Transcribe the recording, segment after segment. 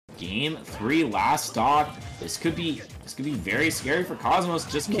game 3 last stock. This could be very scary for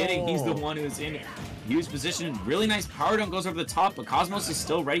Cosmos. Just kidding. He's the one who's in huge position. Really nice power dunk goes over the top, but Cosmos is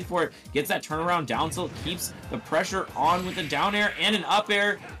still ready for it. Gets that turnaround down tilt, keeps the pressure on with a down air and an up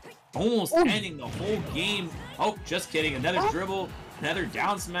air. Almost ending the whole game. Oh, just kidding. Another dribble, another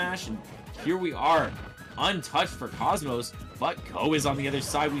down smash, and here we are. Untouched for Cosmos, but Go is on the other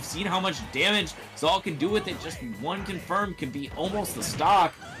side. We've seen how much damage Zal can do with it. Just one confirm can be almost the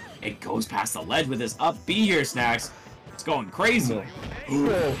stock. It goes past the ledge with his up B here, Snacks. It's going crazy.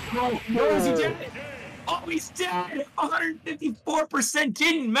 No, is he dead? Oh, he's dead! 154%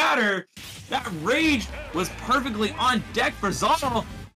 didn't matter. That rage was perfectly on deck for Zal.